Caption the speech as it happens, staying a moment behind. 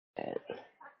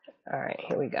All right,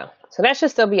 here we go. So that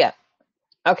should still be up.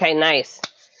 Okay, nice.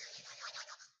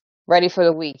 Ready for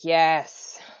the week.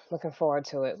 Yes. Looking forward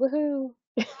to it. Woohoo.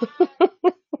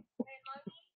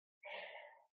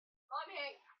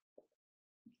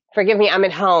 Forgive me, I'm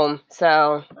at home.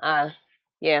 So,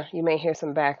 yeah, you may hear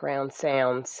some background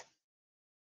sounds.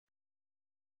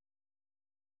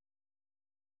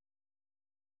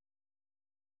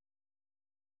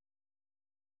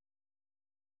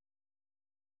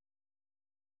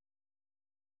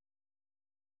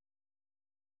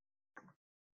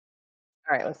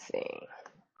 All right, let's see.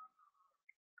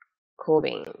 Cool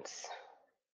beans.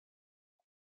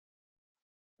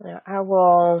 Now, I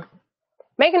will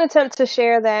make an attempt to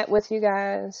share that with you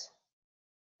guys.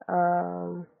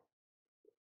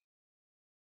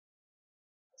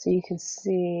 So you can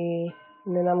see,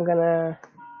 and then I'm gonna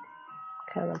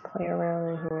kind of play around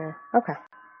in here. Okay, nice.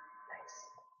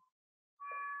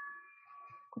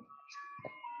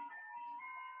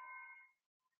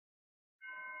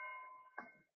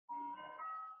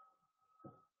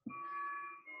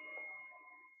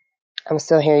 I'm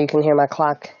still here. You can hear my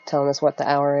clock telling us what the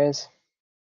hour is.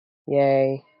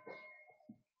 Yay.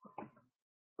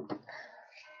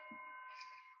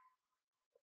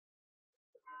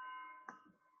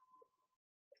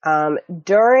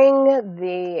 During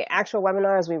the actual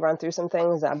webinar, as we run through some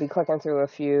things, I'll be clicking through a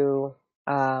few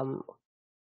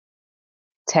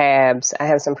tabs. I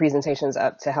have some presentations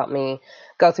up to help me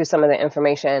go through some of the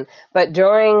information. But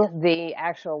during the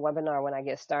actual webinar, when I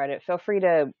get started, feel free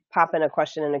to pop in a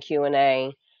question in the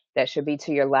Q&A that should be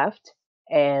to your left,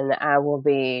 and I will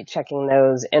be checking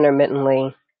those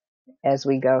intermittently as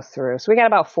we go through. So we got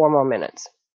about 4 more minutes.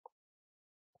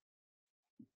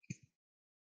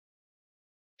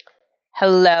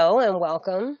 Hello and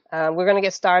welcome. We're going to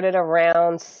get started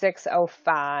around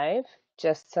 6:05,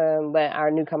 just to let our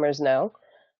newcomers know.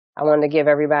 I wanted to give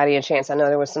everybody a chance. I know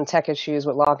there was some tech issues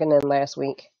with logging in last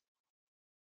week.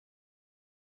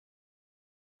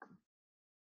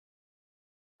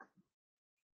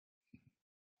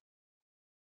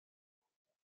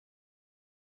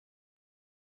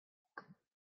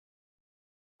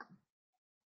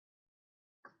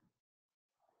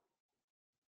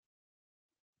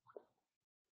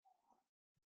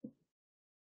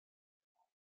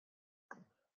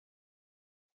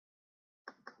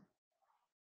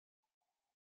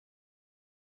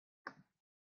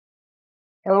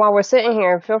 And while we're sitting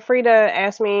here, feel free to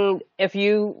ask me if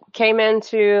you came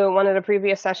into one of the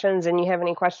previous sessions and you have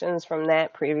any questions from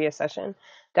that previous session.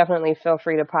 Definitely feel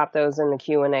free to pop those in the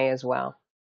Q&A as well.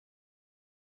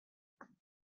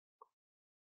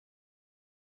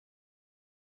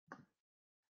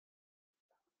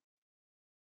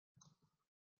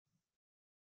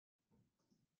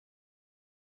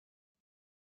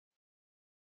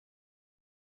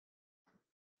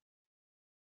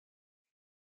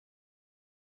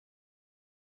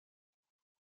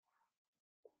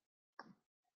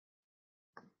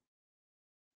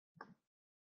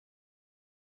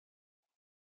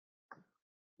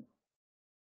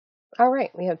 All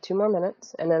right, we have 2 more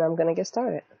minutes, and then I'm going to get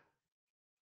started.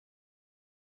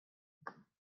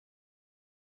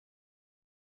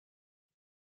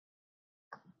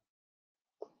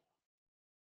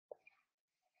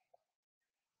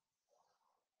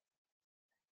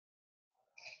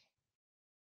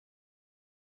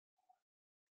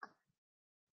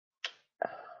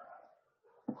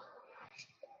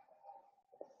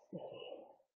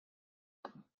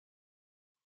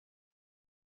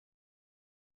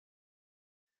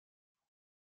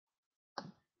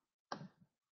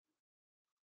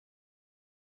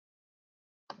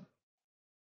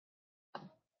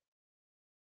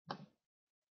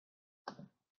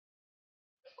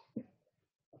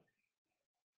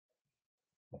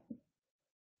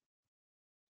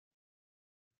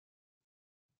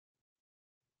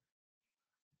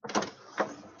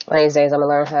 One of these days, I'm going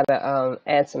to learn how to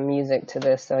add some music to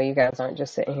this so you guys aren't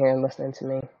just sitting here and listening to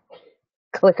me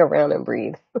click around and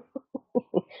breathe.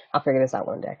 I'll figure this out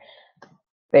one day.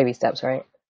 Baby steps, right?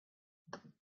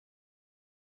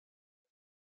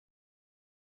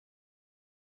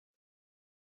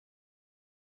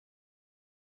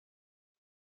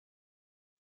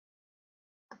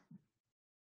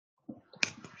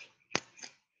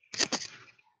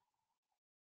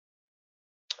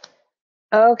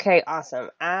 Okay, awesome.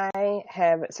 I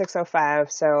have 6:05,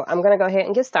 so I'm going to go ahead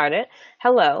and get started.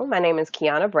 Hello, my name is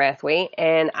Kiana Brathwaite,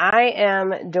 and I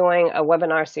am doing a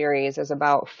webinar series. There's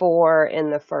about 4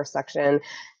 in the first section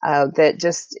that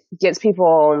just gets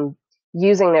people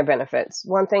using their benefits.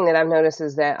 One thing that I've noticed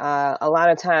is that a lot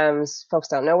of times folks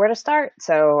don't know where to start.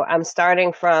 So I'm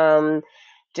starting from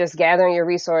just gathering your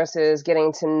resources,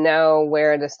 getting to know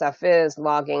where the stuff is,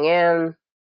 logging in.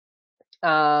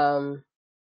 Oh,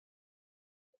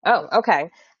 okay.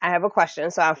 I have a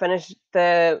question, so I'll finish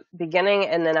the beginning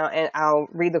and then I'll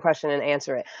read the question and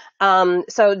answer it.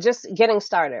 So just getting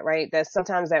started, right?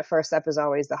 Sometimes that first step is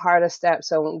always the hardest step.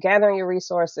 So gathering your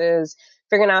resources,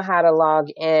 figuring out how to log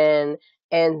in,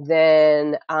 and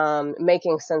then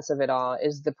making sense of it all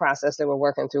is the process that we're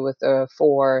working through with the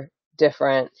 4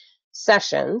 different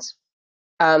sessions.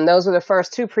 Those were the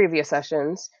first 2 previous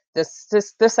sessions. This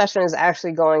session is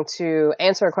actually going to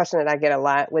answer a question that I get a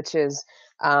lot, which is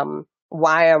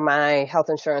why are my health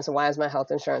insurance and why is my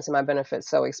health insurance and my benefits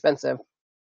so expensive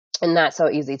and not so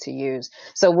easy to use?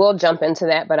 So we'll jump into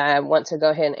that, but I want to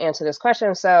go ahead and answer this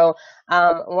question. So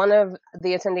one of the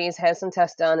attendees has some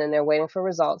tests done and they're waiting for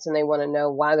results and they want to know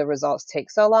why the results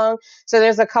take so long. So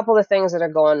there's a couple of things that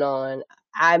are going on.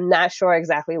 I'm not sure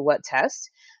exactly what test.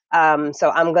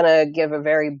 So I'm going to give a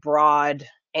very broad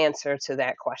answer to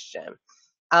that question.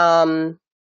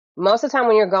 Most of the time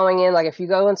when you're going in, like if you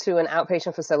go into an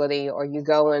outpatient facility or you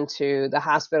go into the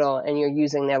hospital and you're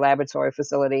using their laboratory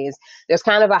facilities, there's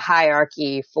kind of a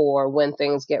hierarchy for when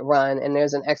things get run, and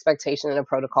there's an expectation and a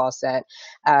protocol set.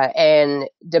 And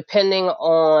depending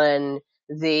on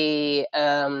the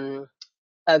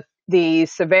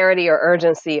severity or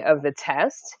urgency of the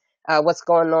test, what's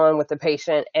going on with the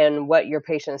patient and what your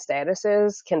patient status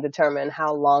is can determine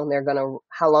how long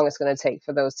it's gonna take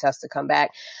for those tests to come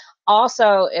back.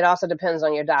 Also, it also depends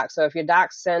on your doc. So if your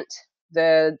doc sent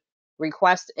the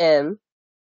request in,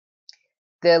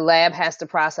 the lab has to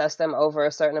process them over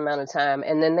a certain amount of time,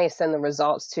 and then they send the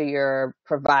results to your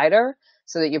provider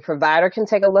so that your provider can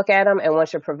take a look at them. And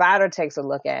once your provider takes a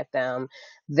look at them,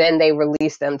 then they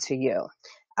release them to you.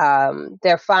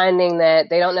 They're finding that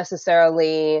they don't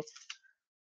necessarily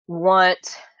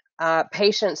want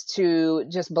patients to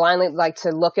just blindly like to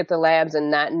look at the labs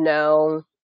and not know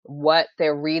what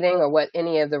they're reading or what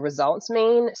any of the results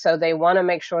mean. So they want to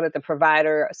make sure that the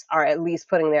providers are at least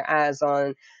putting their eyes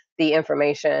on the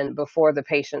information before the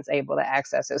patient's able to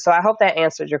access it. So I hope that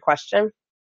answered your question.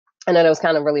 I know that was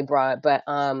kind of really broad, but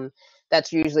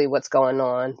that's usually what's going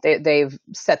on. They've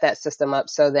set that system up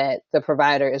so that the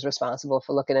provider is responsible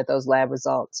for looking at those lab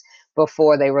results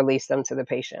before they release them to the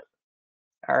patient.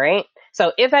 All right.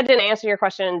 So if I didn't answer your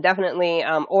question, definitely,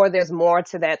 or there's more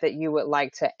to that you would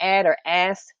like to add or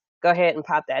ask, go ahead and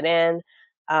pop that in.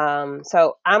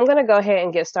 So I'm going to go ahead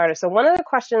and get started. So one of the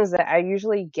questions that I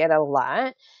usually get a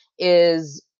lot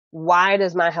is, why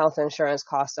does my health insurance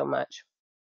cost so much?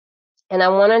 And I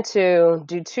wanted to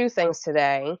do 2 things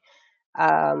today.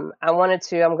 I'm going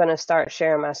to start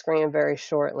sharing my screen very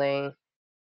shortly.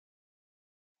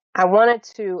 I wanted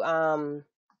to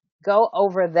go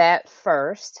over that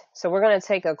first. So we're going to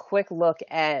take a quick look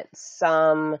at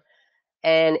some,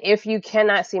 and if you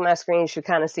cannot see my screen, you should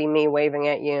kind of see me waving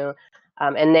at you.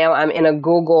 And now I'm in a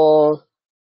Google,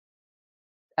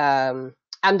 I'm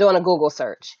doing a Google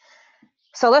search.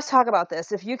 So let's talk about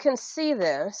this. If you can see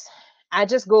this, I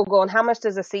just Googled how much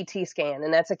does a CT scan,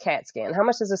 and that's a CAT scan. How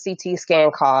much does a CT scan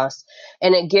cost?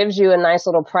 And it gives you a nice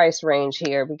little price range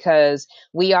here because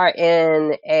we are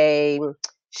in a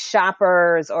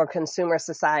shoppers or consumer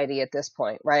society at this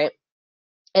point, right?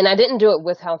 And I didn't do it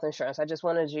with health insurance. I just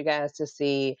wanted you guys to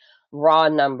see raw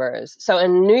numbers. So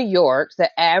in New York, the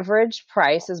average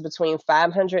price is between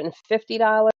 $550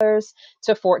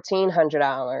 to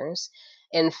 $1,400.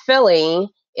 In Philly,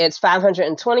 it's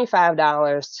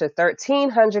 $525 to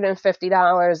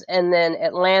 $1,350. And then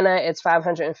Atlanta, it's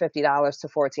 $550 to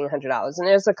 $1,400. And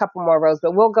there's a couple more rows,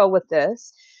 but we'll go with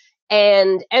this.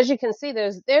 And as you can see,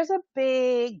 there's a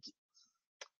big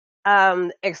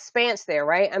expanse there,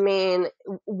 right? I mean,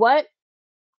 what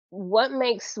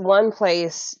makes one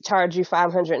place charge you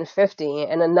 550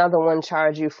 and another one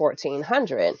charge you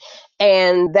 1,400?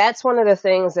 And that's one of the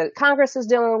things that Congress is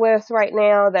dealing with right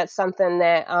now. That's something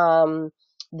that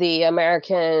the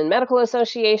American Medical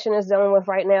Association is dealing with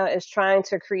right now, is trying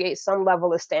to create some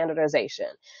level of standardization.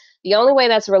 The only way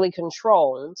that's really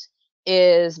controlled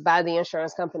is by the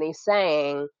insurance company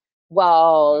saying,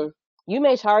 well, you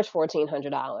may charge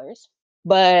 $1,400,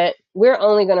 but we're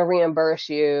only going to reimburse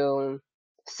you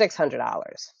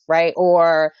 $600, right?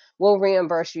 Or we'll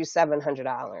reimburse you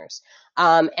 $700.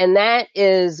 And that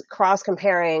is cross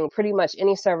comparing pretty much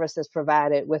any service that's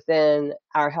provided within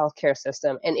our healthcare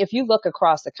system. And if you look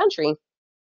across the country,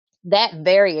 that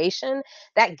variation,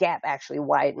 that gap actually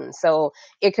widens. So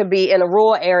it could be in a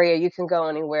rural area, you can go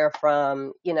anywhere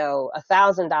from,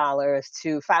 $1,000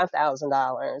 to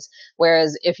 $5,000.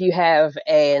 Whereas if you have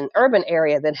an urban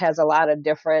area that has a lot of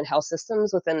different health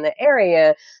systems within the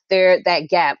area, that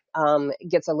gap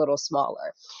gets a little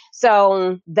smaller.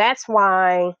 So that's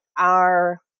why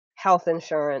our health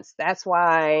insurance, that's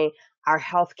why our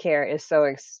healthcare is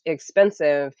so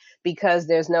expensive, because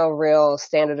there's no real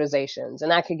standardizations.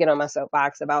 And I could get on my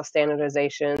soapbox about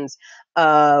standardizations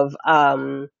of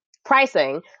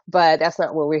pricing, but that's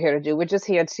not what we're here to do. We're just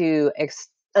here to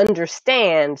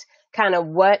understand kind of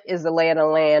what is the lay of the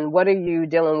land. What are you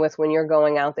dealing with when you're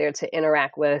going out there to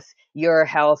interact with your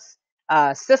health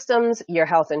systems, your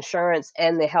health insurance,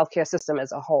 and the healthcare system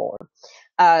as a whole.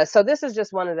 So this is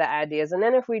just one of the ideas. And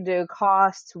then if we do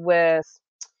cost with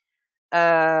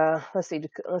let's see,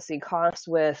 cost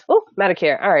with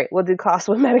Medicare. All right, we'll do cost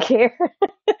with Medicare.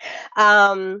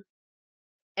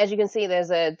 As you can see, there's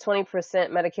a 20%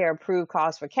 Medicare approved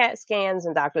cost for CAT scans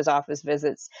and doctor's office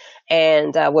visits,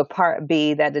 and with Part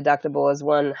B, that deductible is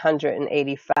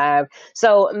 $185.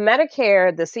 So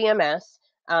Medicare, the CMS,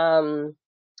 I'm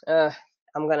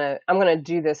gonna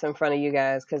do this in front of you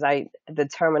guys because the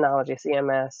terminology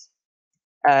CMS.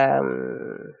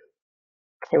 Here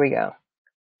we go.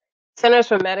 Centers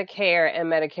for Medicare and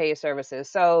Medicaid Services.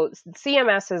 So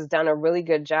CMS has done a really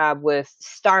good job with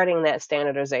starting that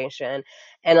standardization,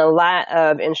 and a lot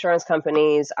of insurance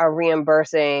companies are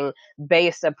reimbursing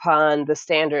based upon the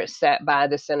standards set by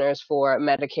the Centers for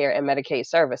Medicare and Medicaid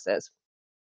Services.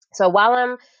 So while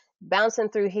I'm bouncing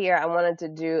through here, I wanted to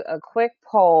do a quick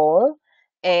poll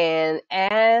and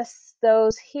ask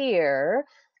those here.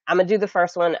 I'm going to do the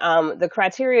first one. The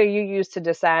criteria you use to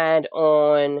decide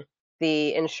on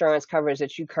the insurance coverage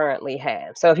that you currently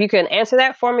have. So if you can answer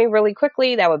that for me really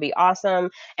quickly, that would be awesome.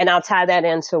 And I'll tie that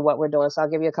into what we're doing. So I'll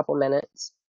give you a couple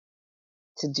minutes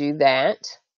to do that.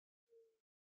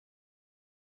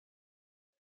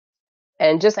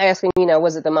 And just asking,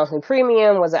 was it the monthly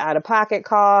premium? Was it out-of-pocket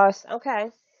cost?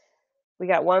 Okay. We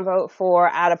got one vote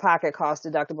for out-of-pocket cost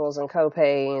deductibles and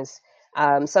copays.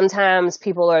 Sometimes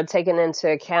people are taking into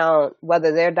account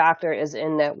whether their doctor is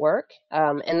in network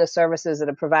and the services that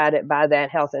are provided by that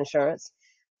health insurance.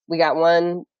 We got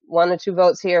one or two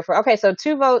votes here okay, so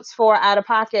 2 votes for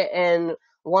out-of-pocket and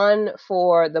 1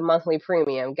 for the monthly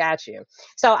premium. Got you.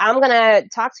 So I'm going to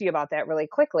talk to you about that really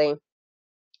quickly.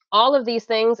 All of these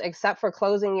things, except for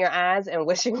closing your eyes and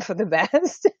wishing for the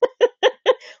best,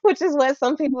 which is what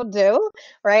some people do,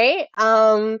 right?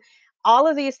 All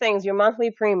of these things, your monthly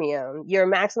premium, your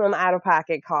maximum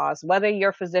out-of-pocket cost, whether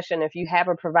your physician, if you have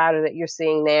a provider that you're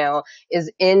seeing now,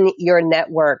 is in your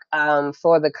network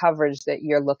for the coverage that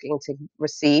you're looking to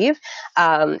receive,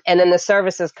 and then the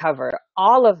services covered,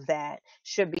 all of that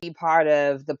should be part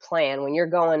of the plan when you're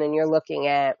going and you're looking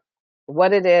at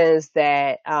what it is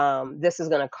that this is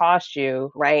going to cost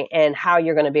you, right? And how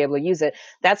you're going to be able to use it.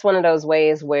 That's one of those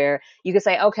ways where you can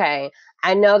say, okay,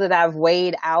 I know that I've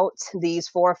weighed out these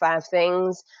 4 or 5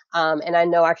 things, and I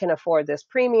know I can afford this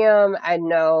premium. I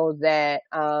know that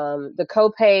the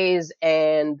copays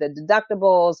and the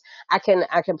deductibles, I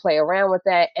can play around with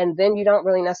that. And then you don't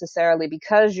really necessarily,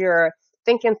 because you're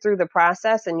thinking through the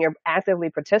process and you're actively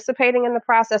participating in the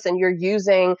process and you're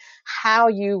using how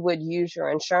you would use your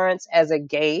insurance as a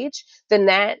gauge, then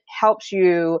that helps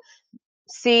you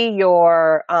see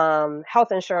your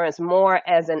health insurance more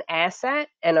as an asset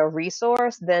and a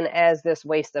resource than as this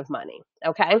waste of money.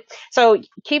 Okay, so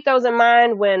keep those in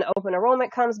mind when open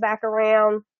enrollment comes back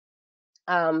around.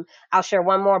 I'll share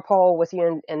one more poll with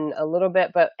you in a little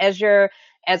bit, but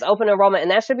as open enrollment, and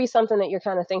that should be something that you're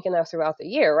kind of thinking of throughout the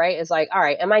year, right? It's like, all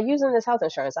right, am I using this health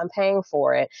insurance? I'm paying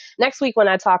for it. Next week, when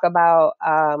I talk about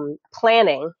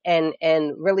planning and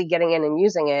really getting in and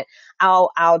using it,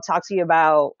 I'll talk to you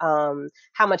about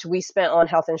how much we spent on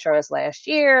health insurance last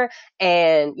year,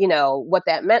 and what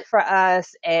that meant for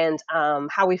us, and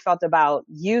how we felt about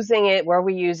using it, where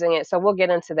we're using it. So we'll get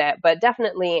into that, but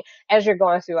definitely as you're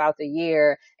going throughout the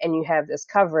year and you have this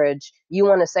coverage, you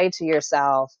want to say to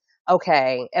yourself,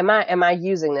 okay, am I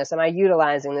using this? Am I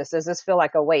utilizing this? Does this feel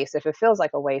like a waste? If it feels like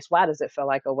a waste, why does it feel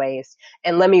like a waste?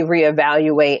 And let me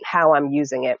reevaluate how I'm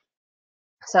using it.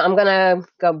 So I'm going to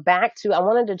go back to, I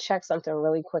wanted to check something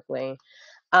really quickly.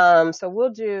 So we'll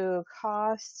do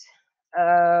cost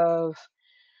of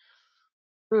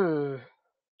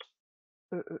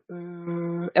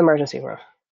emergency room.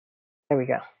 There we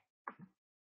go.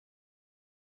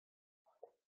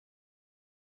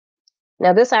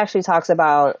 Now, this actually talks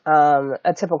about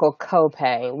a typical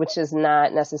copay, which is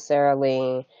not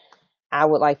necessarily, I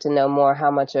would like to know more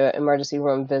how much an emergency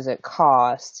room visit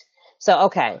costs. So,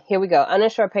 okay, here we go.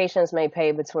 Uninsured patients may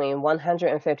pay between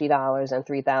 $150 and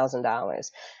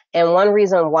 $3,000. And one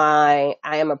reason why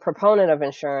I am a proponent of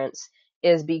insurance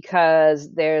is because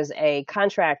there's a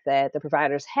contract that the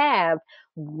providers have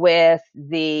with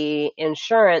the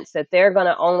insurance that they're going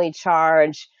to only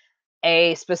charge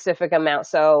a specific amount.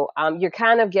 So you're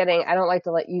kind of getting, I don't like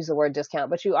to use the word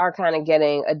discount, but you are kind of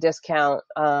getting a discount,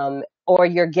 or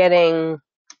you're getting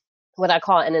what I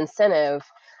call an incentive,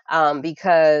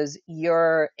 because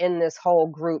you're in this whole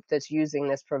group that's using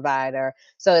this provider.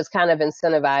 So it's kind of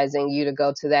incentivizing you to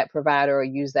go to that provider or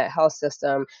use that health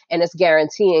system. And it's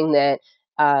guaranteeing that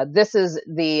this is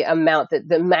the amount that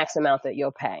the max amount that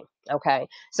you'll pay. Okay.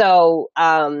 So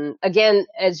again,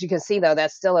 as you can see, though,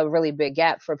 that's still a really big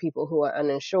gap for people who are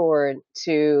uninsured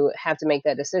to have to make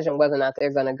that decision whether or not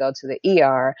they're going to go to the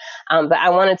ER. But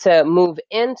I wanted to move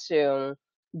into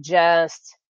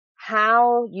just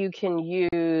how you can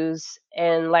use,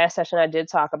 and last session I did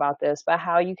talk about this, but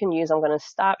how you can use, I'm going to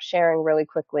stop sharing really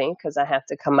quickly because I have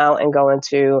to come out and go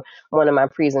into one of my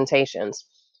presentations.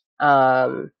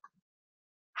 How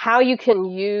you can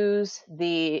use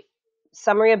the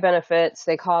summary of benefits,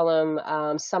 they call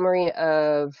them summary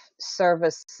of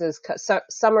services,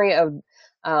 summary of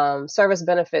service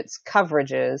benefits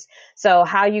coverages. So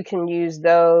how you can use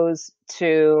those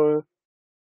to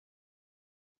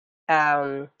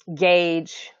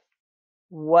gauge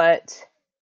what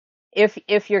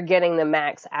if you're getting the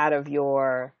max out of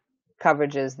your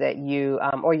coverages that you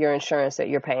or your insurance that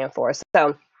you're paying for.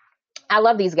 So I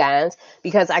love these guys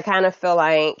because I kind of feel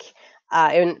like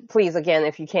and please, again,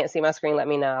 if you can't see my screen, let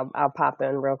me know. I'll pop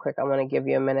in real quick. I want to give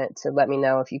you a minute to let me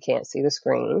know if you can't see the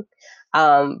screen.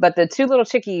 But the two little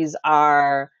chickies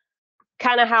are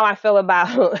kind of how I feel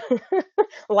about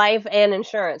life and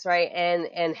insurance, right?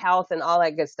 And health and all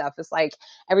that good stuff. It's like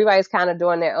everybody's kind of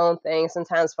doing their own thing.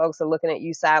 Sometimes folks are looking at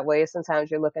you sideways. Sometimes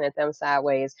you're looking at them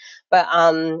sideways. But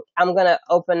I'm going to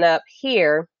open up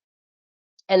here.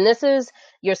 And this is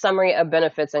your summary of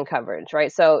benefits and coverage,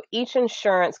 right? So each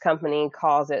insurance company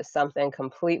calls it something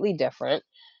completely different.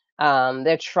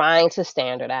 They're trying to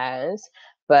standardize,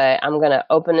 but I'm going to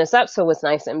open this up so it's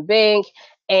nice and big.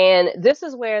 And this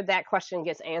is where that question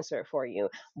gets answered for you.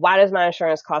 Why does my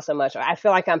insurance cost so much? Or I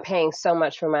feel like I'm paying so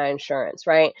much for my insurance,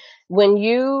 right? When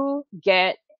you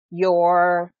get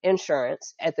your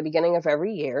insurance at the beginning of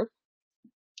every year,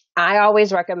 I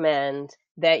always recommend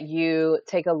that you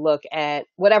take a look at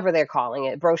whatever they're calling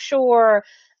it, brochure,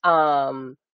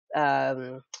 um,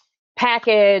 um,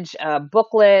 package,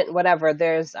 booklet, whatever.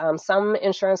 There's some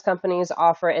insurance companies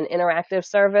offer an interactive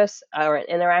service or an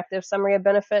interactive summary of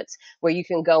benefits where you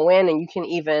can go in and you can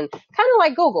even kind of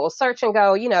like Google search and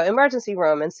go, emergency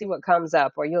room and see what comes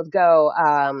up, or you'll go,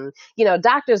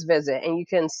 doctor's visit and you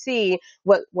can see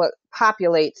what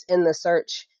populates in the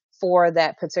search for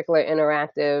that particular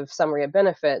interactive summary of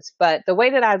benefits. But the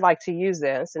way that I'd like to use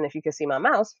this, and if you can see my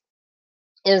mouse,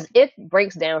 is it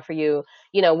breaks down for you,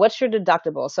 what's your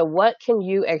deductible? So what can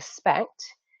you expect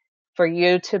for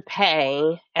you to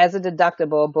pay as a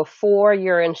deductible before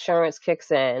your insurance kicks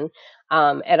in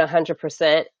at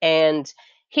 100%? And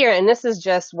here, and this is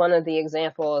just one of the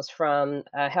examples from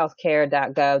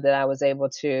healthcare.gov that I was able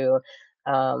to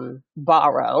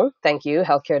borrow. Thank you,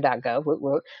 healthcare.gov. Woot,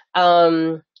 woot.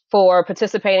 For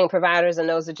participating providers, and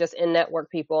those are just in-network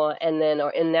people, and then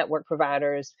or in-network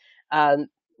providers,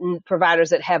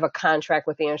 providers that have a contract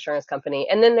with the insurance company.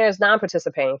 And then there's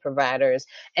non-participating providers.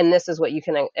 And this is what you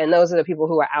can, and those are the people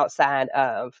who are outside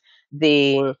of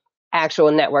the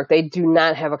actual network. They do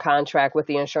not have a contract with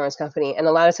the insurance company. And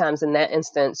a lot of times in that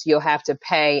instance, you'll have to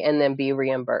pay and then be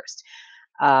reimbursed.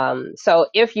 So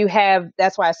if you have,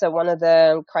 that's why I said one of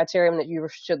the criteria that you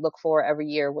should look for every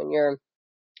year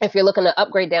if you're looking to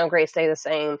upgrade, downgrade, stay the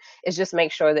same, is just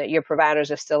make sure that your providers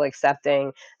are still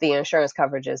accepting the insurance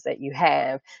coverages that you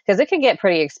have, because it can get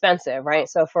pretty expensive, right?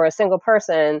 So for a single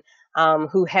person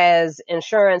who has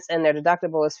insurance and their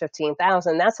deductible is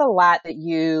 $15,000, that's a lot that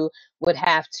you would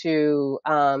have to.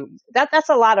 That's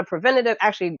a lot of preventative.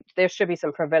 Actually, there should be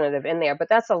some preventative in there, but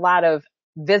that's a lot of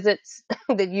visits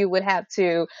that you would have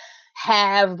to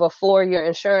have before your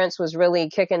insurance was really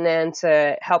kicking in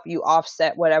to help you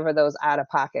offset whatever those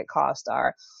out-of-pocket costs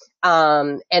are.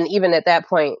 And even at that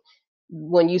point,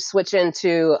 when you switch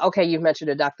into, okay, you've met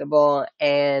your deductible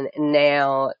and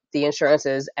now the insurance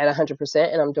is at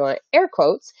 100%, and I'm doing air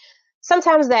quotes,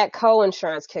 sometimes that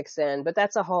co-insurance kicks in, but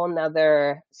that's a whole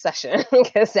nother session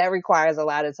because that requires a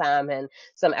lot of time and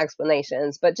some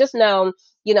explanations. But just know,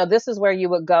 this is where you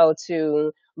would go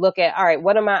to look at, all right,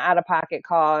 what are my out-of-pocket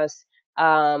costs?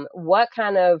 What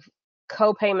kind of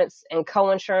co-payments and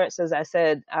co-insurance, as I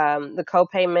said, the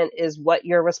co-payment is what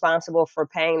you're responsible for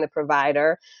paying the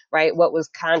provider, right? What was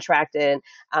contracted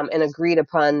and agreed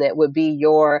upon that would be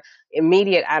your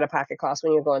immediate out-of-pocket costs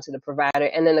when you're going to the provider.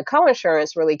 And then the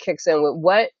co-insurance really kicks in with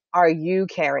what are you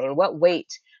carrying, what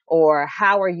weight or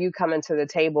how are you coming to the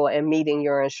table and meeting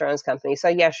your insurance company. So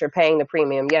yes, you're paying the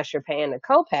premium. Yes, you're paying the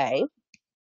copay,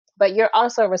 but you're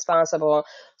also responsible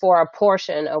for a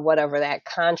portion of whatever that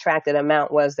contracted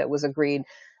amount was that was agreed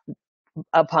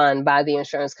upon by the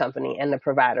insurance company and the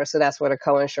provider. So that's where the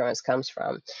co-insurance comes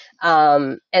from.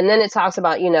 And then it talks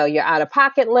about, your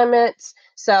out-of-pocket limits.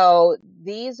 So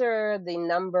these are the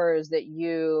numbers that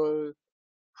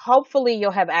hopefully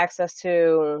you'll have access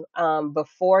to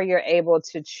before you're able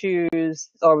to choose,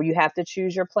 or you have to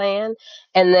choose your plan.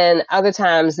 And then other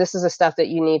times, this is the stuff that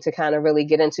you need to kind of really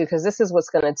get into, because this is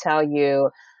what's going to tell you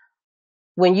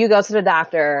when you go to the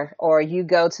doctor, or you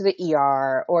go to the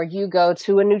ER, or you go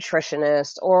to a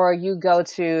nutritionist, or you go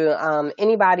to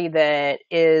anybody that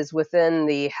is within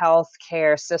the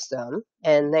healthcare system,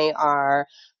 and they are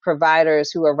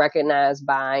providers who are recognized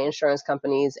by insurance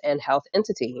companies and health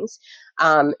entities.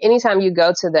 Anytime you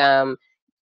go to them,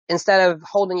 instead of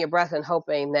holding your breath and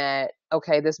hoping that,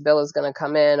 okay, this bill is going to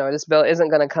come in, or this bill isn't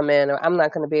going to come in, or I'm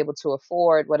not going to be able to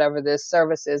afford whatever this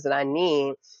service is that I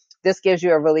need, this gives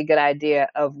you a really good idea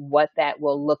of what that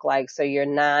will look like. So you're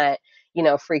not,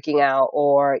 freaking out,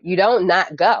 or you don't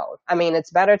not go. I mean,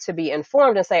 it's better to be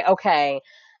informed and say, okay,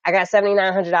 I got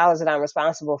 $7,900 that I'm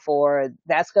responsible for.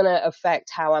 That's going to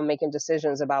affect how I'm making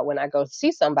decisions about when I go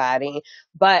see somebody,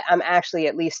 but I'm actually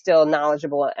at least still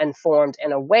knowledgeable, informed,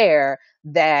 and aware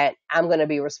that I'm going to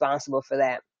be responsible for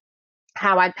that.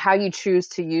 How you choose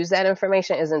to use that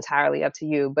information is entirely up to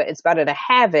you, but it's better to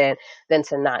have it than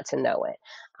to not to know it.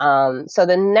 So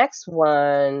the next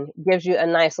one gives you a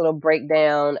nice little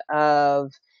breakdown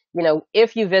of,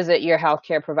 if you visit your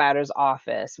healthcare provider's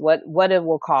office, what it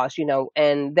will cost,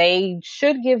 and they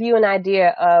should give you an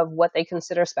idea of what they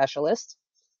consider specialists.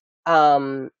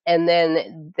 And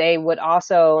then they would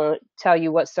also tell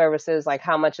you what services, like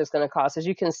how much it's going to cost. As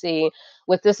you can see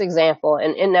with this example,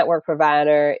 an in-network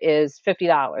provider is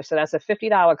 $50. So that's a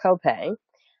 $50 copay.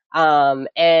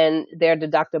 And their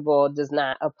deductible does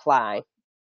not apply.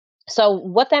 So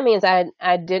what that means, I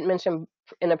did mention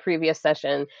in a previous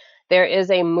session, there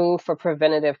is a move for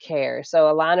preventative care. So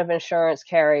a lot of insurance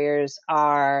carriers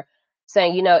are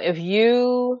saying, if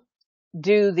you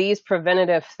do these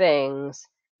preventative things,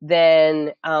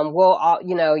 then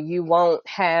you won't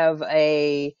have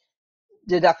a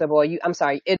deductible.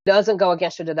 It doesn't go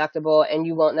against your deductible, and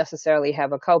you won't necessarily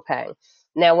have a copay.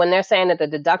 Now, when they're saying that the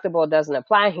deductible doesn't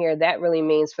apply here, that really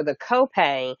means for the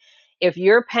copay, if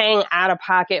you're paying out of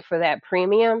pocket for that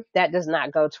premium, that does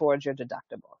not go towards your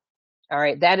deductible. All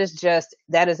right, that is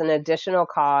an additional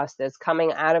cost that's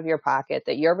coming out of your pocket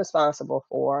that you're responsible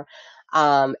for,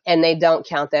 and they don't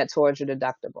count that towards your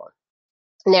deductible.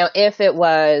 Now, if it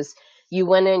was, you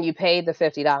went in, you paid the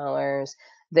 $50,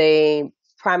 the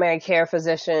primary care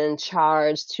physician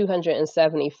charged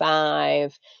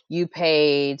 $275, you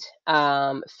paid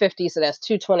 $50, so that's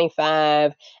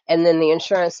 $225, and then the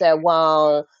insurance said,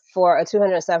 well, for a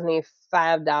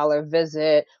 $275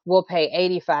 visit, we'll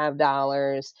pay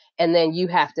 $85, and then you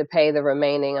have to pay the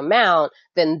remaining amount,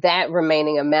 then that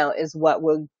remaining amount is what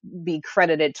will be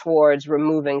credited towards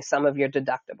removing some of your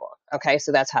deductible. Okay,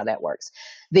 so that's how that works.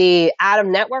 The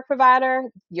out-of-network provider,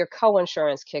 your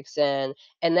co-insurance kicks in,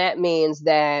 and that means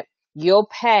that you'll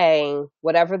pay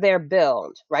whatever they're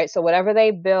billed, right? So whatever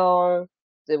they bill,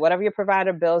 whatever your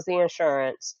provider bills the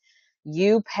insurance,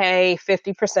 you pay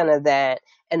 50% of that,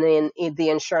 and then the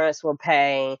insurance will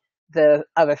pay the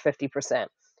other 50%.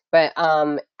 But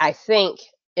I think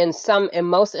in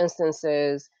most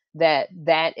instances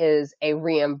that is a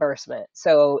reimbursement.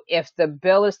 So if the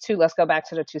bill is let's go back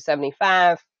to the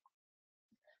 $275.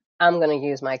 I'm going to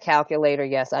use my calculator.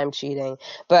 Yes, I'm cheating,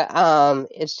 but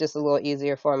it's just a little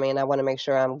easier for me, and I want to make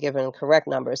sure I'm giving correct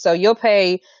numbers. So you'll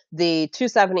pay the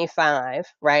 $275,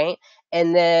 right?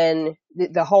 And then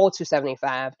the whole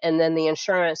 $275, and then the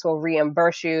insurance will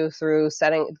reimburse you through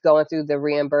going through the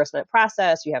reimbursement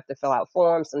process. You have to fill out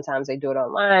forms. Sometimes they do it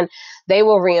online. They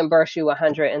will reimburse you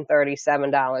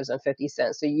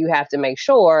 $137.50. So you have to make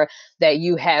sure that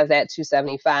you have that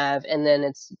 $275, and then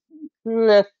it's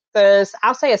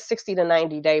I'll say a 60 to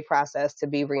 90 day process to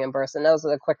be reimbursed. And those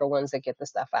are the quicker ones that get the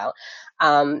stuff out.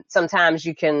 Sometimes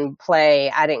you can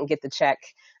play, I didn't get the check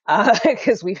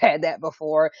because we've had that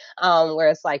before, where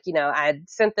it's like, I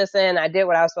sent this in, I did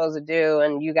what I was supposed to do,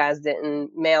 and you guys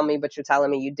didn't mail me, but you're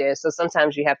telling me you did. So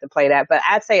sometimes you have to play that. But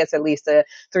I'd say it's at least a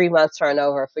 3-month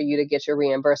turnover for you to get your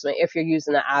reimbursement if you're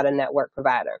using an out-of-network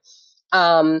provider.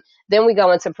 Then we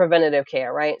go into preventative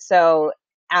care, right? So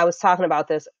I was talking about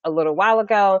this a little while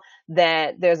ago,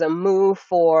 that there's a move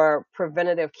for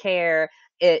preventative care.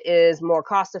 It is more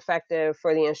cost effective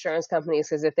for the insurance companies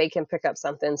because if they can pick up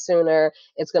something sooner,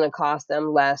 it's going to cost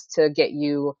them less to get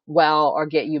you well or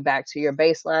get you back to your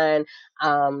baseline.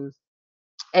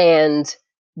 And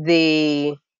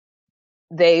the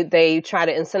they try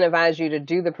to incentivize you to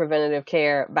do the preventative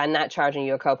care by not charging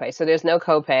you a copay. So there's no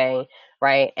copay,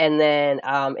 right? And then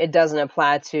it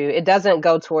doesn't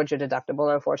go towards your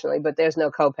deductible, unfortunately, but there's no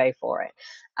copay for it.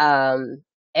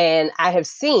 And I have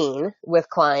seen with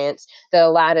clients that a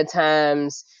lot of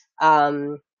times,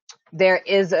 there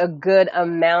is a good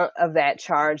amount of that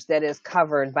charge that is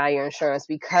covered by your insurance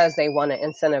because they want to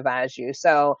incentivize you.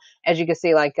 So as you can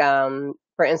see, like,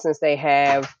 for instance, they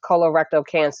have colorectal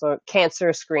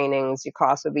cancer screenings. Your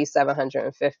cost would be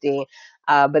 $750.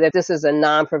 But if this is a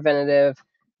non-preventative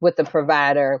with the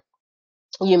provider,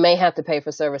 you may have to pay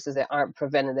for services that aren't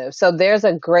preventative. So there's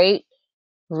a great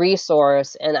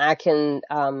resource, and I can,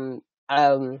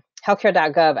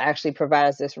 healthcare.gov actually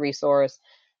provides this resource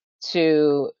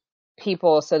to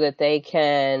people so that they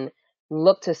can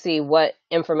look to see what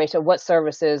information, what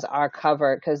services are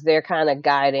covered, because they're kind of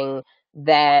guiding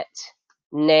that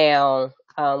now,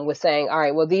 with saying, all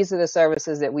right, well, these are the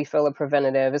services that we feel are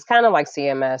preventative. It's kind of like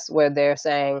CMS, where they're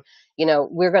saying,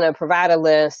 we're going to provide a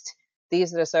list.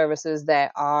 These are the services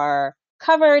that are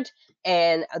covered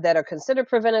and that are considered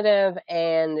preventative.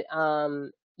 And,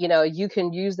 you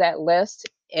can use that list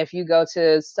if you go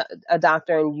to a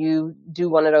doctor and you do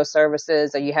one of those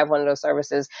services, or you have one of those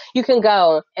services. You can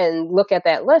go and look at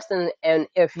that list, and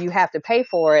if you have to pay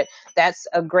for it, that's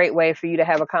a great way for you to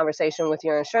have a conversation with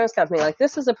your insurance company. Like,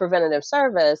 this is a preventative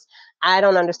service. I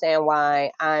don't understand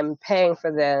why I'm paying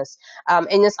for this. And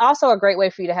it's also a great way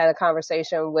for you to have a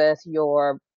conversation with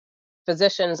your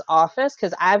physician's office,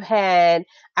 because I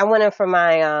went in for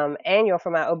my annual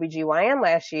for my OBGYN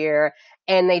last year,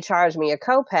 and they charged me a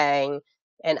copay,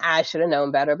 and I should have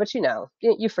known better, but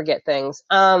you forget things.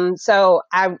 So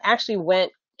I actually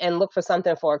went and looked for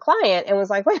something for a client and was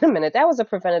like, wait a minute, that was a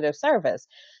preventative service.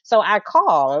 So I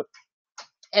called,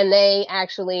 and they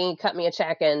actually cut me a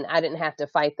check, and I didn't have to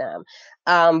fight them.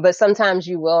 But sometimes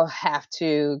you will have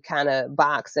to kind of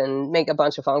box and make a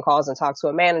bunch of phone calls and talk to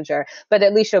a manager, but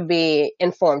at least you'll be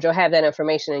informed. You'll have that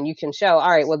information, and you can show, all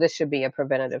right, well, this should be a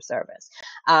preventative service.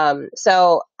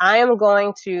 So I am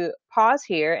going to pause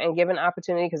here and give an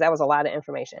opportunity, because that was a lot of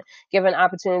information, give an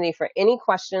opportunity for any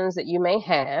questions that you may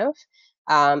have.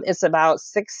 It's about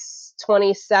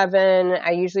 6:27.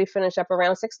 I usually finish up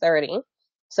around 6:30.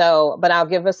 So, but I'll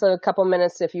give us a couple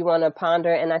minutes if you want to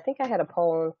ponder. And I think I had a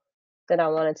poll that I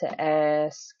wanted to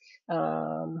ask.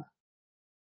 Um,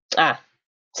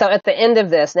 so at the end of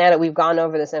this, now that we've gone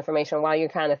over this information, while you're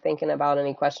kind of thinking about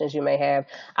any questions you may have,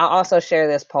 I'll also share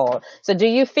this poll. So do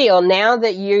you feel, now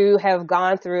that you have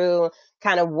gone through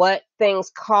kind of what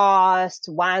things cost,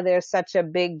 why there's such a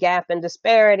big gap and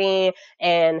disparity,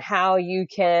 and how you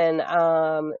can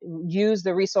use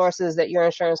the resources that your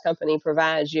insurance company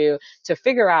provides you to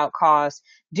figure out costs,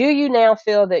 do you now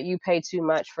feel that you pay too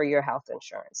much for your health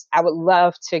insurance? I would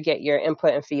love to get your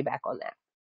input and feedback on that.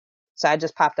 So I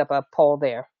just popped up a poll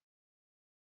there.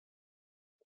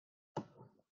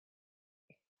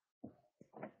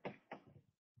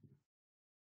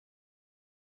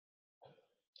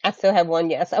 I still have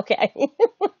one yes. Okay. All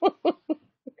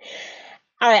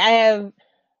right. I have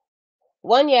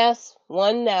one yes,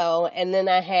 one no, and then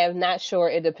I have not sure.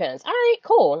 It depends. All right,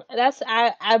 cool.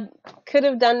 I could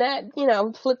have done that,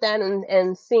 flip that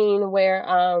and seen where,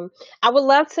 I would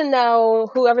love to know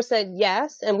whoever said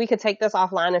yes, and we could take this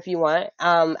offline if you want.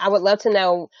 I would love to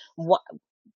know what,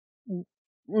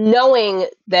 knowing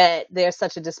that there's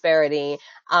such a disparity,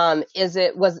 is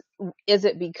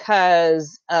it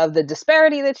because of the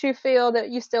disparity that you feel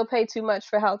that you still pay too much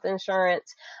for health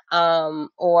insurance,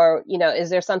 or is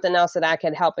there something else that I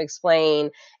can help explain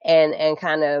and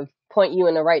kind of point you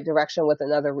in the right direction with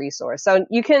another resource? So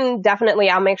you can definitely,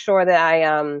 I'll make sure that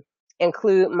I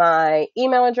include my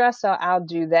email address, so I'll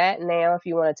do that now. If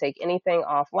you want to take anything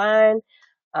offline,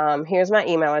 here's my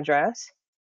email address.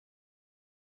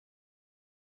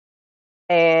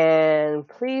 And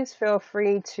please feel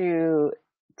free to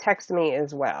text me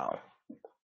as well.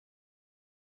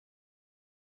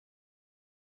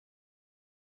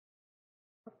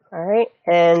 All right,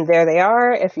 and there they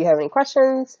are if you have any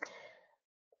questions.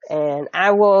 And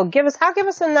I'll give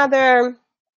us another,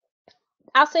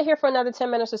 I'll sit here for another 10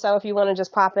 minutes or so if you want to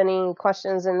just pop any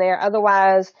questions in there.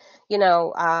 Otherwise,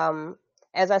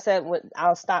 as I said,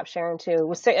 I'll stop sharing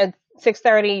too. At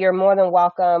 6:30, you're more than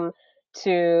welcome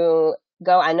to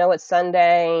go. I know it's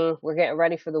Sunday. We're getting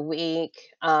ready for the week.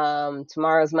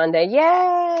 Tomorrow's Monday.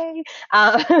 Yay!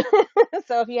 Uh,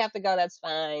 so if you have to go, that's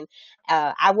fine.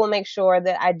 I will make sure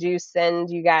that I do send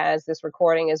you guys this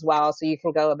recording as well so you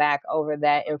can go back over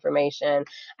that information.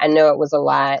 I know it was a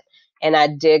lot. And I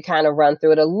did kind of run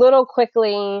through it a little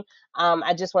quickly.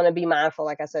 I just want to be mindful,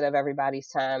 like I said, of everybody's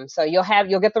time. So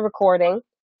you'll get the recording.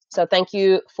 So thank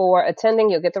you for attending.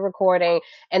 You'll get the recording.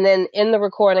 And then in the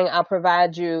recording, in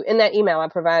that email, I'll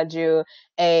provide you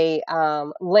a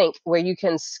link where you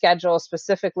can schedule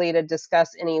specifically to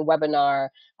discuss any webinar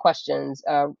questions,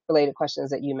 related questions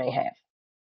that you may have.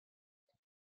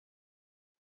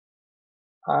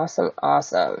 Awesome,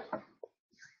 awesome.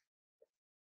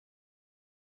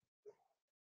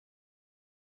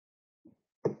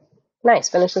 Nice,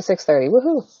 finish at 6:30.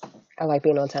 Woohoo! I like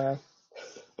being on time.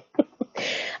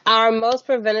 Are most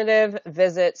preventative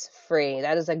visits free?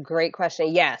 That is a great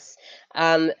question. Yes.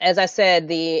 As I said,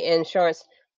 the insurance.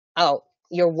 Oh,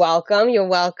 you're welcome. You're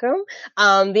welcome.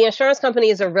 The insurance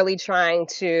companies are really trying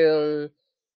to.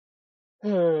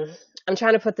 I'm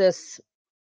trying to put this.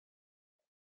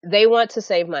 They want to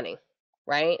save money,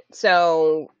 right?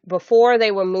 So before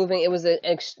they were moving, it was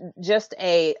just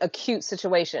a acute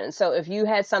situation. So if you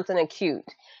had something acute,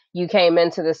 you came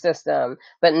into the system,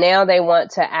 but now they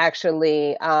want to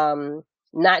actually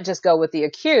not just go with the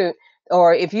acute,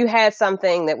 or if you had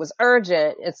something that was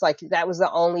urgent, it's like that was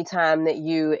the only time that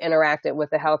you interacted with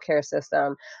the healthcare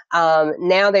system.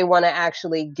 Now they want to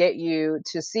actually get you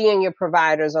to seeing your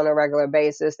providers on a regular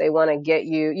basis. They want to get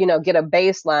you, get a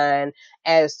baseline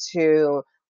as to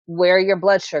where your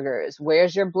blood sugar is,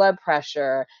 where's your blood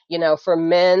pressure. For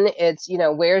men, it's,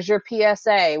 where's your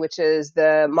PSA, which is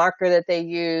the marker that they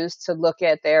use to look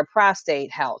at their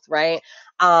prostate health, right?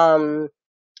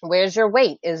 Where's your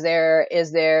weight? Is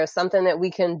there something that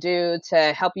we can do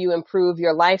to help you improve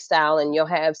your lifestyle? And you'll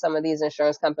have some of these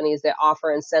insurance companies that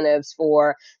offer incentives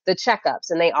for the checkups,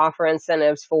 and they offer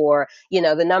incentives for,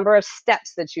 the number of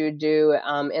steps that you do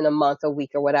in a month, a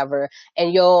week, or whatever.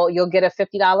 And you'll get a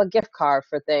 $50 gift card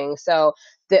for things. So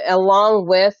along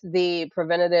with the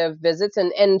preventative visits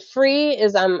and free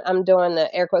is, I'm doing the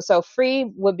air quotes. So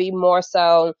free would be more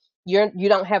so you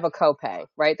don't have a copay,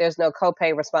 right? There's no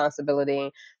copay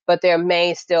responsibility, but there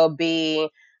may still be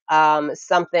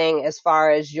something as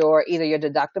far as either your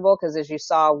deductible, because as you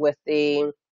saw with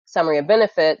the summary of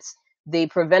benefits, the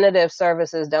preventative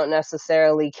services don't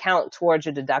necessarily count towards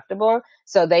your deductible,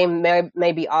 so they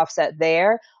may be offset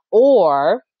there,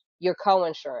 or your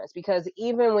co-insurance, because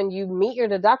even when you meet your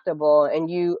deductible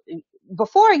and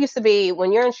before it used to be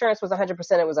when your insurance was 100%,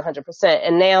 it was 100%.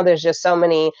 And now there's just so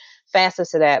many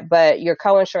facets to that. But your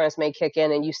co-insurance may kick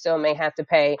in and you still may have to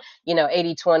pay,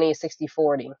 80-20,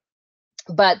 60-40.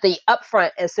 But the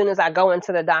upfront, as soon as I go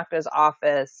into the doctor's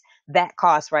office, that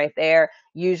cost right there,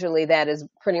 usually that is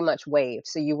pretty much waived.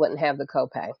 So you wouldn't have the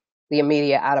copay, the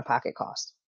immediate out-of-pocket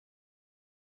cost.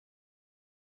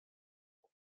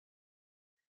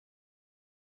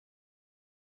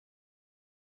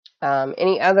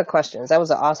 Any other questions? That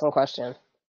was an awesome question.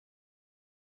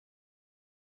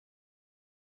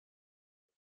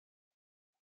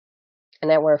 And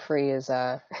that word free is,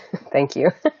 thank you.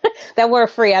 That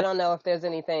word free, I don't know if there's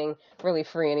anything really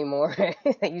free anymore.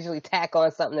 They usually tack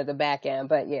on something at the back end,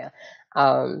 but yeah.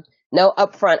 No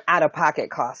upfront out of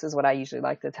pocket costs is what I usually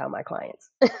like to tell my clients.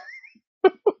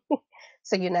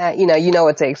 So you're not, you know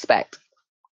what to expect.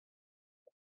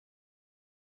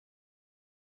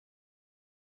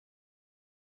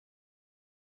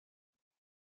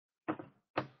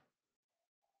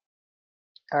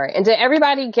 All right. And did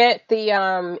everybody get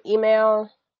the email?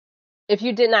 If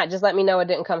you did not, just let me know it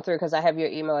didn't come through, because I have your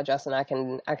email address and I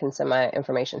can send my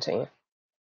information to you.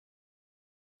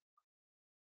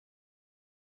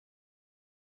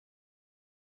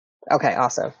 Okay,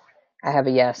 awesome. I have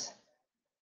a yes.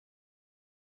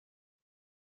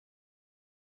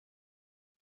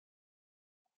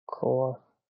 Cool.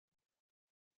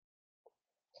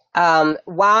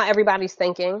 While everybody's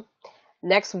thinking,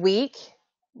 next week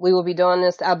we will be doing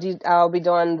this. I'll be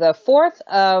doing the fourth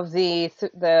of the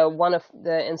one of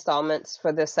the installments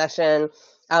for this session.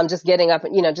 Just getting up,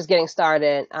 just getting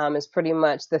started is pretty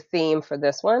much the theme for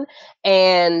this one,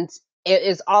 and it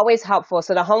is always helpful.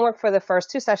 So the homework for the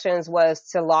first two sessions was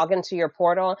to log into your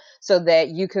portal so that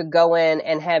you could go in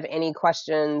and have any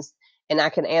questions, and I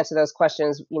can answer those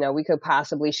questions. We could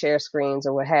possibly share screens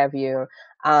or what have you.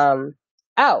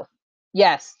 Oh,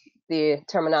 yes, the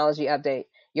terminology update.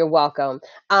 You're welcome.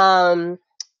 Um,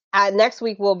 Next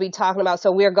week we'll be talking about,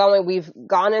 so we've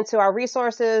gone into our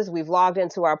resources, we've logged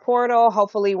into our portal,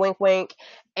 hopefully wink wink,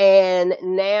 and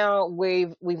now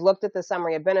we've looked at the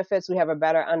summary of benefits. We have a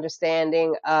better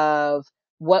understanding of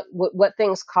what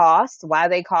things cost, why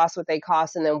they cost what they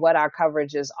cost, and then what our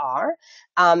coverages are.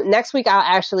 Next week I'll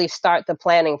actually start the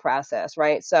planning process,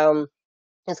 right? So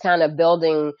it's kind of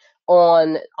building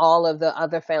on all of the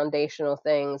other foundational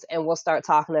things, and we'll start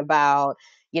talking about,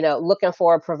 looking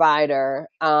for a provider.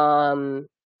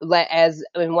 As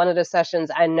in one of the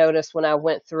sessions, I noticed when I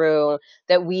went through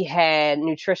that we had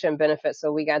nutrition benefits,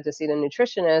 so we got to see the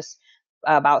nutritionist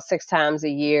about 6 times a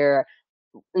year,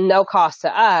 no cost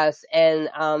to us, and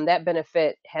that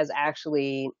benefit has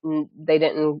actually, they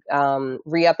didn't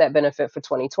re-up that benefit for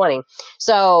 2020.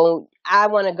 So I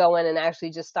want to go in and actually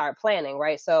just start planning,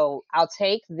 right? So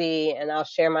and I'll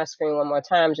share my screen one more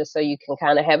time just so you can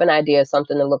kind of have an idea,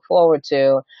 something to look forward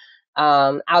to.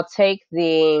 I'll take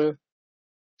the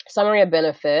summary of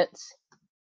benefits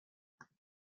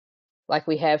like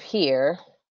we have here,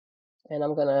 and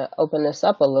I'm going to open this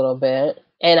up a little bit,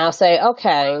 and I'll say,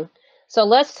 okay, so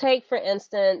let's take, for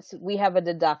instance, we have a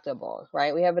deductible,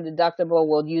 right? We have a deductible.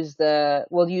 We'll use the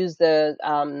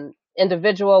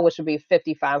individual, which would be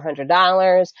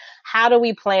 $5,500. How do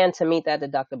we plan to meet that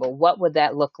deductible? What would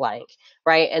that look like,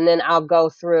 right? And then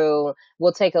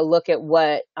we'll take a look at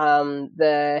what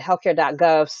the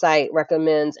healthcare.gov site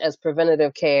recommends as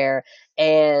preventative care,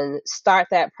 and start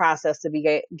that process to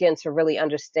begin to really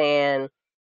understand,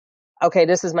 okay,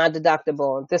 this is my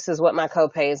deductible. This is what my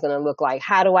copay is going to look like.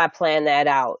 How do I plan that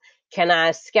out? Can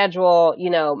I schedule,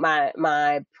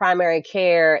 my primary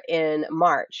care in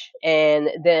March? And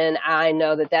then I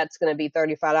know that that's going to be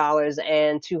 $35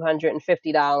 and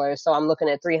 $250. So I'm looking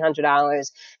at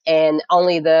 $300, and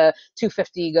only the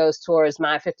 $250 goes towards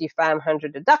my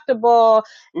 $5,500 deductible.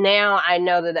 Now I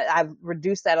know that I've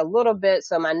reduced that a little bit.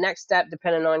 So my next step,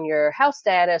 depending on your health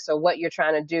status or what you're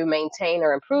trying to do, maintain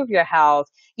or improve your health,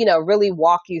 really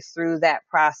walk you through that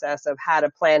process of how to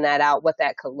plan that out, what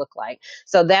that could look like.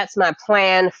 So that's my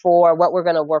plan for what we're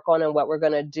going to work on and what we're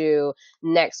going to do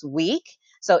next week.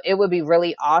 So it would be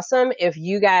really awesome if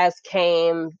you guys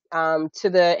came and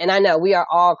I know we are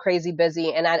all crazy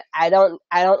busy, and I don't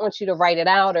want you to write it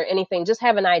out or anything. Just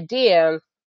have an idea,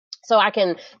 so I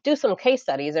can do some case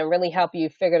studies and really help you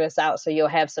figure this out, so you'll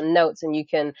have some notes and you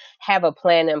can have a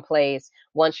plan in place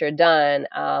once you're done,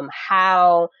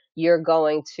 how you're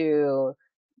going to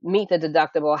meet the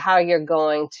deductible, how you're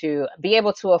going to be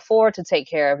able to afford to take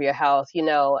care of your health,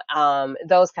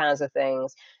 those kinds of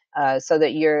things, so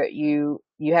that you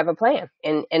have a plan.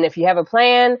 And if you have a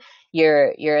plan,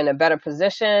 you're in a better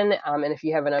position. And if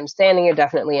you have an understanding, you're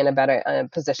definitely in a better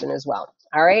position as well.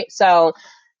 All right. So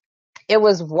it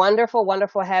was wonderful,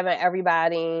 wonderful having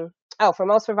everybody. Oh, for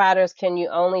most providers, can you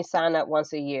only sign up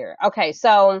once a year? Okay,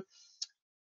 so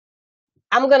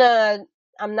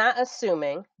I'm not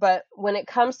assuming, but when it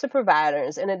comes to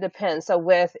providers, and it depends. So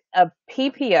with a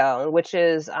PPO, which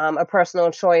is a personal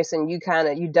choice, and you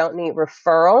don't need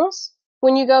referrals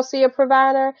when you go see a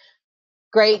provider.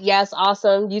 Great, yes,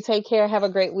 awesome. You take care. Have a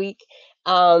great week.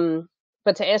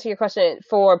 But to answer your question,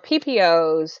 for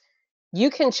PPOs, you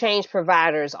can change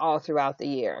providers all throughout the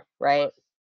year, right?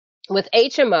 With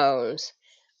HMOs,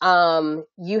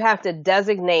 you have to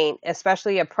designate,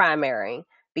 especially a primary,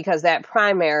 because that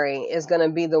primary is going to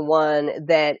be the one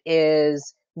that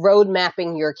is road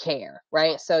mapping your care,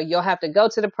 right? So you'll have to go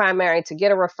to the primary to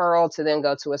get a referral to then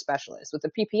go to a specialist. With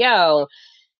the PPO,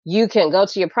 you can go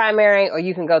to your primary or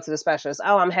you can go to the specialist.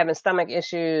 Oh, I'm having stomach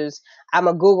issues. I'm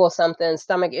going to Google something.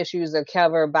 Stomach issues are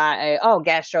covered by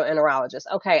gastroenterologist.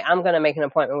 Okay, I'm going to make an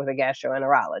appointment with a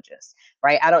gastroenterologist,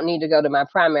 right? I don't need to go to my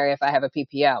primary if I have a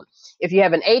PPO. If you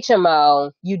have an HMO,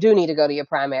 you do need to go to your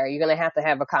primary. You're going to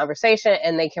have a conversation,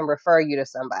 and they can refer you to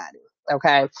somebody.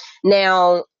 Okay.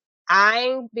 Now,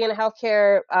 I, being a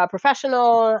healthcare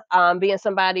professional, being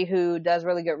somebody who does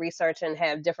really good research and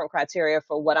have different criteria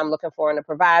for what I'm looking for in a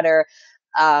provider,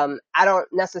 I don't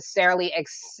necessarily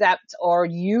accept or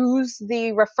use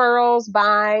the referrals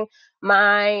by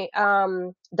my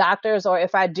doctors, or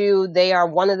if I do, they are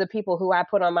one of the people who I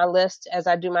put on my list as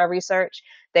I do my research.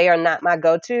 They are not my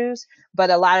go-tos, but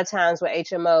a lot of times with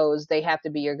HMOs, they have to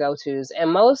be your go-tos.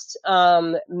 And most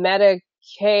Medicaid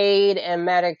and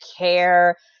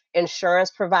Medicare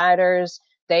insurance providers,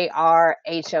 they are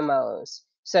HMOs.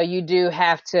 So you do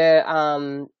have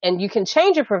to, and you can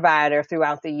change a provider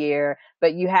throughout the year,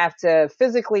 but you have to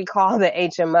physically call the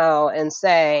HMO and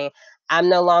say, I'm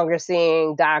no longer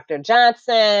seeing Dr.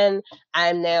 Johnson.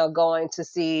 I'm now going to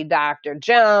see Dr.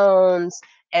 Jones.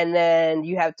 And then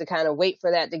you have to kind of wait for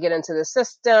that to get into the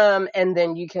system. And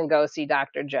then you can go see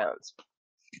Dr. Jones.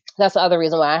 That's the other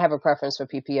reason why I have a preference for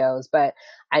PPOs. But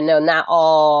I know not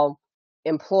all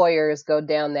employers go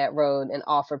down that road and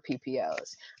offer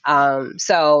PPOs.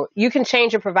 So you can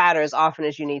change your provider as often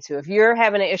as you need to. If you're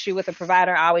having an issue with a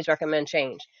provider, I always recommend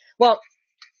change. Well,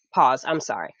 pause. I'm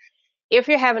sorry. If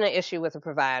you're having an issue with a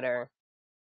provider,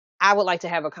 I would like to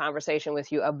have a conversation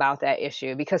with you about that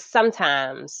issue, because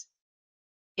sometimes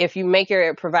if you make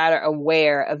your provider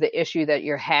aware of the issue that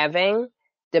you're having,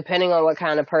 depending on what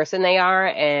kind of person they are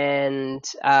and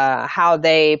how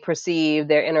they perceive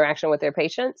their interaction with their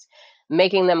patients,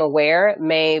 making them aware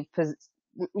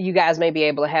you guys may be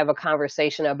able to have a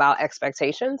conversation about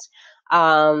expectations.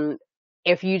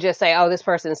 If you just say, oh, this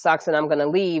person sucks and I'm going to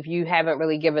leave, you haven't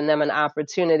really given them an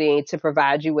opportunity to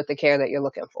provide you with the care that you're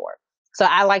looking for. So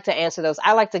I like to answer those.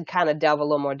 I like to kind of delve a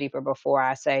little more deeper before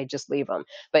I say just leave them.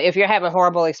 But if you're having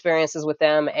horrible experiences with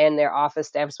them and their office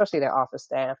staff, especially their office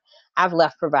staff, I've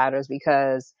left providers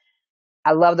because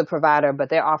I love the provider, but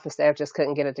their office staff just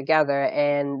couldn't get it together.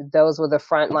 And those were the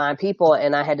frontline people,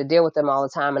 and I had to deal with them all the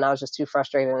time, and I was just too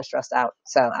frustrated and stressed out.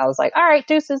 So I was like, all right,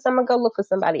 deuces, I'm going to go look for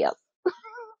somebody else.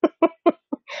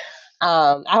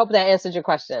 I hope that answered your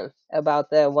question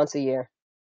about the once a year.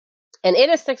 And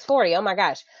it is 6:40. Oh my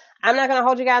gosh. I'm not going to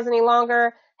hold you guys any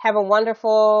longer. Have a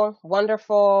wonderful,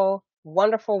 wonderful,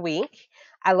 wonderful week.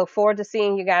 I look forward to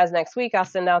seeing you guys next week. I'll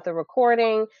send out the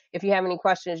recording. If you have any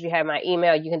questions, you have my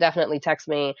email. You can definitely text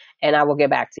me and I will get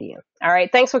back to you. All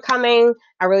right. Thanks for coming.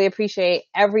 I really appreciate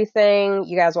everything.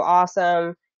 You guys were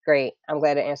awesome. Great. I'm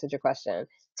glad I answered your question.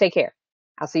 Take care.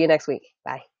 I'll see you next week.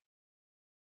 Bye.